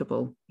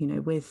comfortable,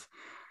 with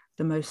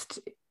the most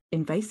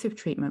invasive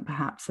treatment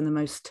perhaps and the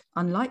most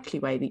unlikely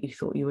way that you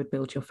thought you would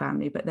build your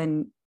family. But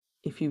then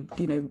if you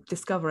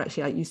discover,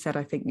 actually, like you said,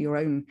 I think your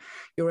own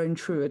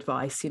true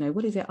advice,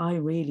 what is it I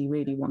really,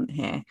 really want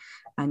here?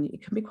 And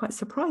it can be quite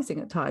surprising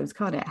at times,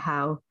 can't it?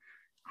 How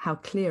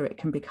clear it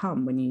can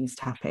become when you use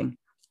tapping.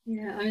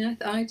 Yeah, I mean,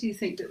 I do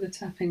think that the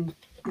tapping,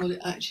 what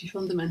it actually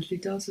fundamentally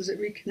does is it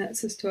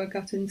reconnects us to our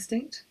gut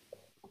instinct.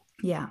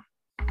 Yeah.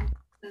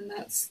 And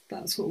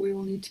that's what we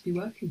all need to be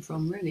working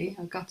from, really,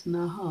 our gut and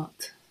our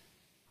heart,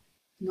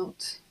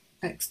 not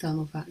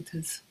external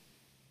factors.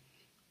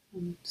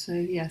 So,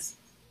 yes,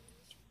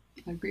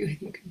 I agree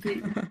with you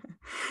completely.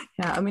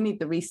 Yeah, and we need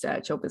the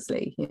research,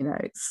 obviously.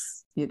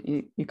 It's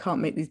you can't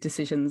make these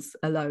decisions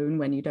alone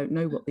when you don't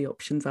know what the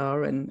options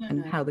are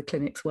and how the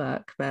clinics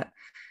work. But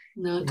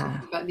no, I'm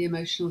talking about the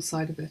emotional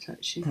side of it,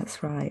 actually.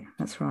 That's right.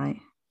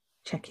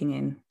 Checking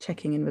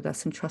in with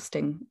us and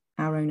trusting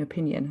our own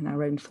opinion and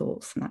our own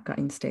thoughts and that gut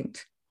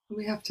instinct.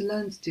 We have to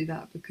learn to do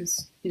that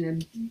because,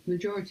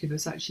 majority of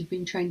us actually have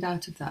been trained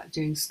out of that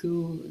during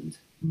school and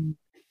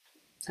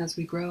as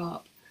we grow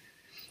up.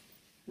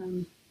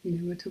 We're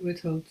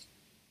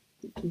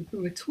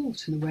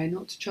taught in a way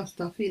not to trust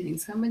our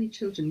feelings. How many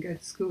children go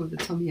to school with a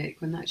tummy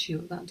ache when actually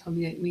what that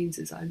tummy ache means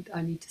is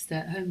I need to stay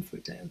at home for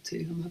a day or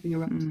two. I'm having a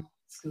rough time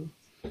at school.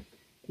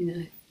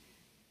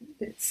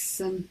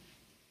 It's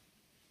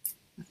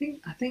I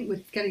think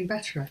we're getting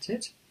better at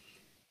it,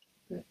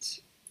 but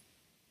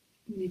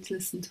we need to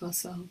listen to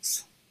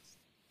ourselves.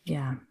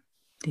 Yeah,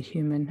 the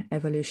human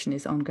evolution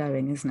is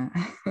ongoing, isn't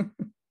it?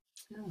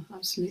 Yeah,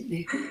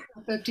 absolutely.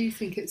 I do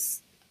think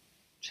it's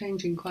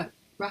changing quite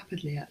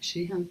rapidly,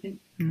 actually. I think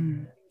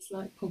things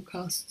like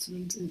podcasts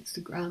and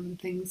Instagram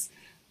and things,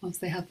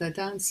 whilst they have their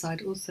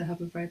downside, also have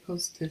a very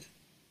positive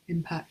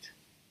impact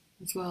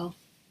as well.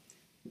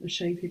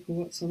 Showing people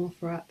what's on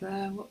offer out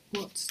there,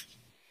 what's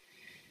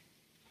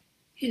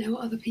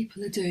what other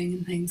people are doing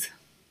and things.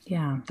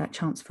 Yeah, that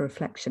chance for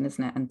reflection,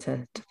 isn't it? And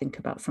to think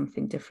about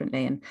something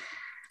differently. And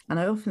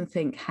I often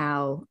think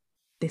how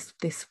this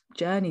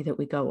journey that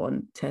we go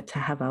on to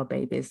have our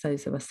babies,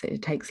 those of us that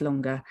it takes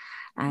longer,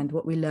 and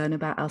what we learn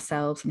about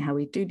ourselves and how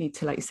we do need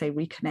to, like you say,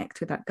 reconnect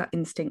with that gut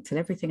instinct and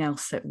everything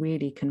else that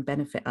really can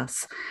benefit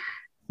us.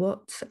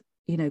 What,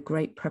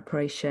 great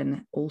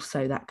preparation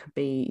also that could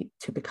be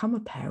to become a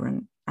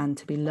parent and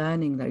to be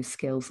learning those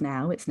skills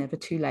now. It's never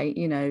too late,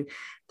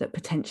 that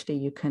potentially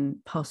you can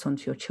pass on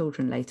to your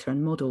children later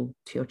and model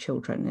to your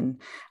children,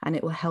 and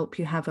it will help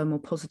you have a more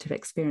positive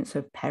experience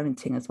of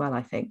parenting as well.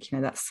 I think,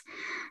 that's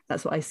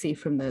what I see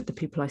from the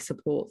people I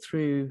support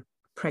through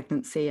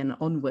pregnancy and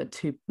onward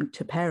to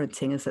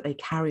parenting, is that they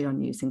carry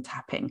on using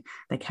tapping.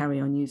 They carry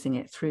on using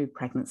it through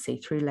pregnancy,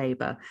 through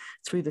labor,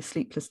 through the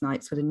sleepless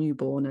nights with a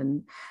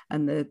newborn,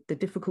 and the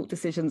difficult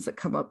decisions that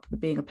come up with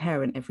being a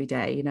parent every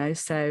day,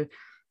 so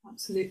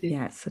Absolutely.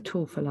 yeah, it's a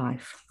tool for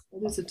life.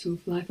 It is a tool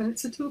for life, and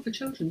it's a tool for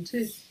children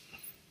too.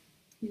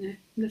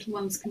 Little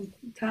ones can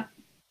tap,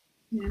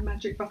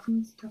 magic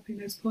buttons, tapping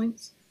those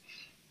points,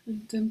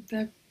 and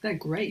they're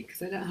great because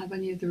they don't have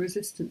any of the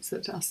resistance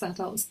that us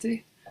adults do.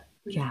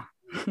 Yeah.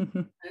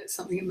 It's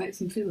something that makes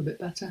them feel a bit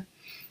better.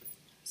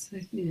 So,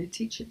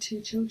 teach it to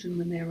your children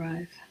when they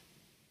arrive.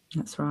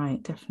 That's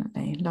right,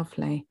 definitely.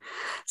 Lovely.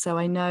 So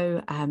I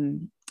know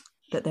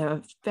that there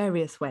are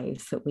various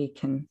ways that we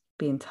can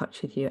be in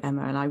touch with you,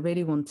 Emma, and I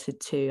really wanted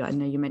to, I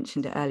know you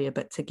mentioned it earlier,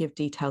 but to give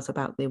details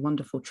about the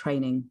wonderful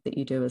training that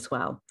you do as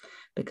well,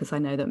 because I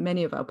know that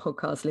many of our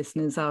podcast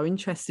listeners are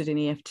interested in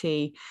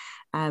EFT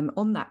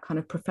on that kind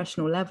of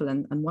professional level,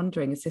 and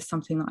wondering, is this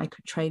something that I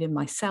could train in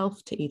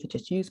myself, to either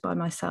just use by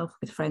myself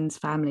with friends,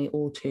 family,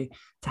 or to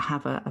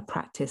have a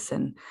practice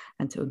and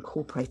to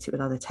incorporate it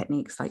with other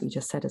techniques like you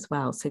just said as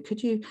well. So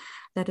could you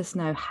let us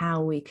know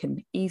how we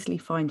can easily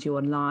find you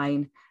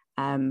online,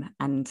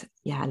 and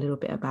a little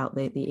bit about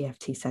the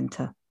EFT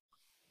Centre?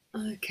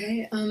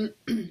 Okay.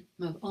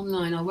 Well,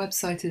 online, our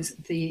website is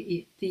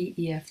the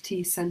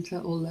EFT Centre,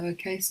 all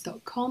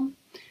lowercase.com.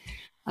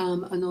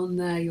 And on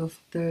there,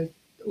 there are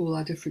all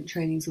our different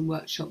trainings and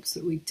workshops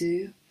that we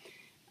do.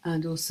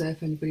 And also,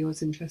 if anybody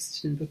was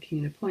interested in booking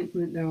an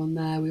appointment, they're on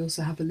there. We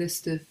also have a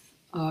list of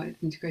our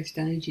integrated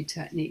energy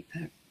technique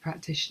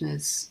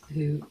practitioners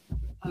who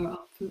are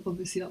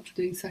obviously up for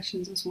doing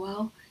sessions as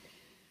well.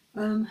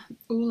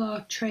 All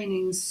our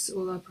trainings,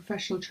 all our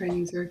professional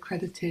trainings are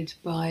accredited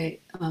by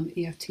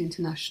EFT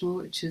International,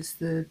 which is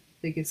the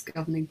biggest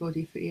governing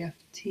body for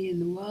EFT in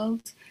the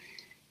world.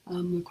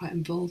 We're quite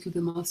involved with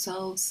them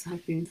ourselves,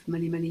 have been for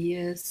many, many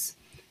years.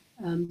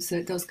 So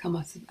it does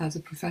come as a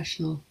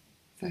professional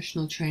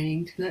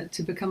training.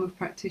 To become a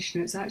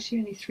practitioner, it's actually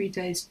only 3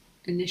 days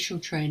initial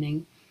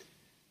training,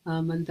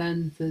 and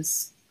then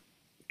there's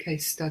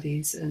case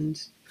studies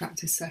and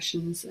practice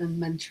sessions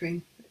and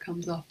mentoring that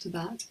comes after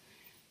that.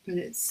 But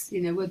it's,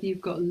 whether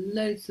you've got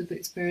loads of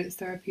experience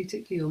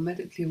therapeutically or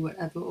medically or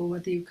whatever, or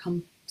whether you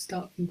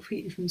start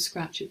completely from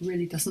scratch, it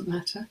really doesn't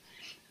matter.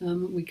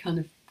 We kind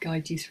of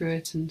guide you through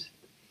it, and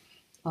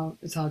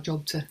it's our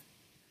job to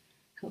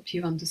help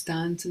you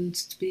understand and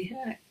to be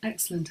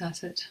excellent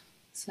at it.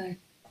 So,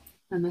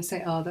 and I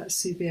say, that's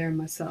Sue Beer and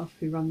myself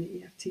who run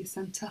the EFT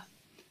Centre.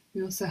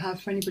 We also have,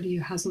 for anybody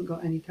who hasn't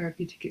got any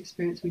therapeutic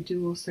experience, we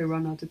do also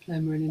run our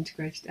diploma in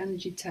integrated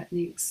energy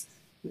techniques,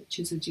 which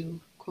is a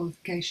dual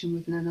qualification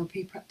with an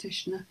NLP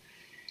practitioner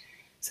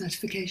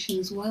certification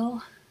as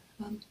well.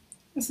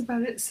 That's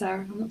about it,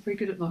 Sarah. I'm not very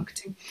good at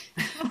marketing.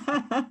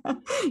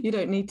 You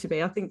don't need to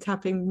be. I think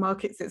tapping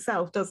markets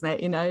itself, doesn't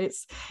it?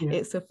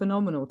 It's a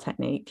phenomenal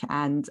technique,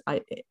 and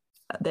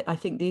I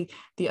think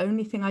the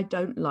only thing I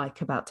don't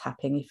like about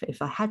tapping, if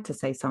I had to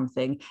say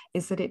something,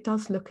 is that it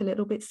does look a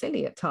little bit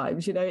silly at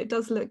times. It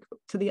does look,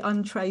 to the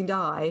untrained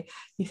eye,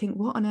 you think,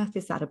 what on earth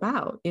is that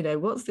about?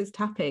 What's this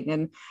tapping?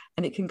 And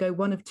it can go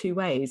one of two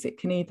ways. It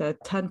can either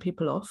turn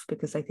people off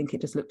because they think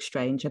it just looks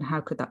strange, and how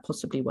could that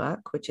possibly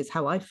work, which is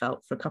how I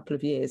felt for a couple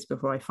of years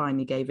before I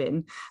finally gave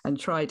in and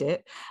tried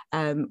it.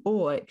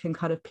 Or it can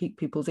kind of pique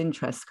people's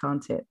interest,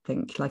 can't it?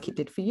 Think like it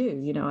did for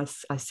you.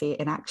 I see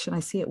it in action, I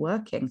see it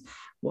working.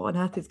 What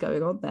on earth is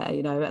going on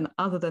there? And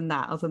other than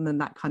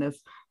that kind of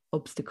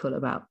obstacle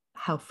about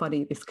how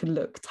funny this can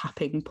look,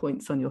 tapping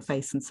points on your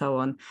face and so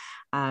on,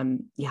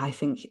 I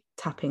think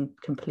tapping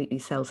completely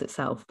sells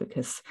itself,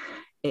 because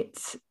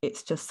it's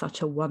just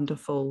such a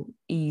wonderful,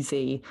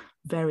 easy,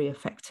 very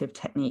effective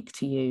technique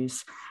to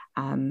use,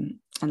 and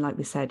like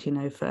we said,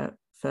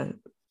 for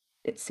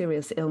it's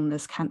serious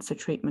illness, cancer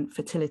treatment,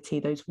 fertility,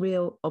 those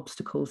real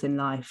obstacles in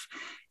life,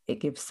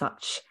 it gives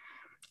such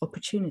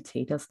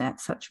opportunity, doesn't it?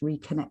 Such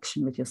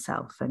reconnection with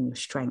yourself and your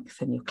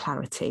strength and your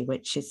clarity,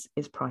 which is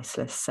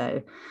priceless.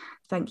 So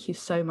thank you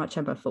so much,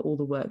 Emma, for all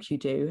the work you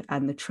do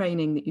and the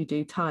training that you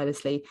do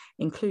tirelessly,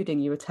 including,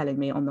 you were telling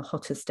me, on the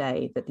hottest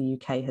day that the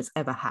UK has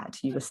ever had.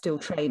 You were still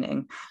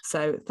training.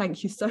 So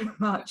thank you so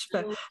much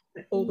for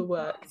all the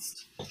work.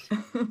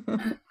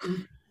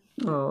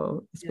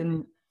 Oh, it's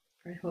been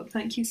very hot.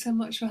 Thank you so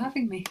much for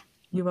having me.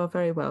 You are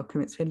very welcome.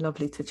 It's been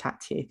lovely to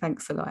chat to you.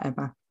 Thanks a lot,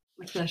 Emma.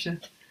 My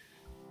pleasure.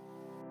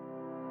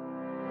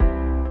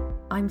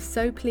 I'm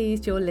so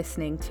pleased you're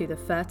listening to the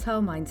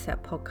Fertile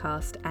Mindset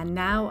podcast, and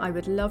now I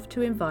would love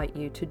to invite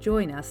you to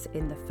join us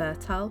in the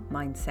Fertile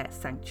Mindset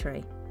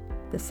Sanctuary.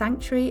 The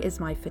Sanctuary is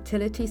my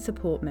fertility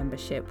support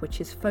membership, which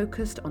is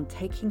focused on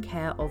taking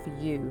care of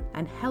you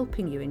and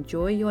helping you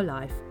enjoy your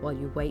life while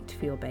you wait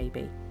for your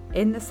baby.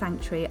 In the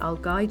Sanctuary, I'll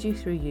guide you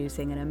through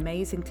using an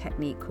amazing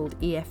technique called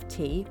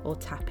EFT or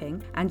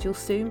tapping, and you'll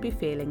soon be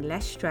feeling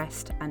less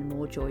stressed and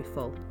more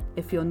joyful.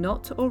 If you're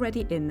not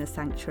already in the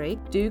Sanctuary,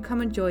 do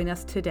come and join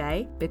us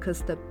today,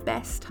 because the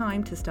best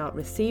time to start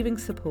receiving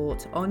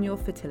support on your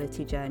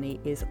fertility journey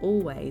is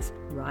always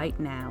right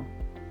now.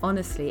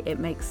 Honestly, it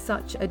makes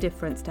such a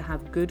difference to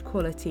have good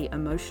quality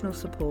emotional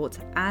support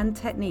and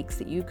techniques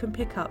that you can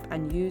pick up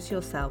and use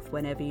yourself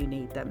whenever you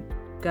need them.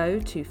 Go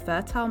to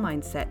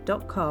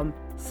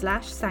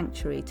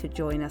fertilemindset.com/sanctuary to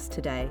join us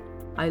today.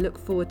 I look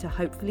forward to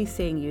hopefully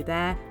seeing you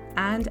there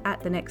and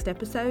at the next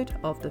episode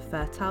of the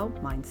Fertile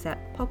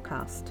Mindset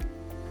podcast.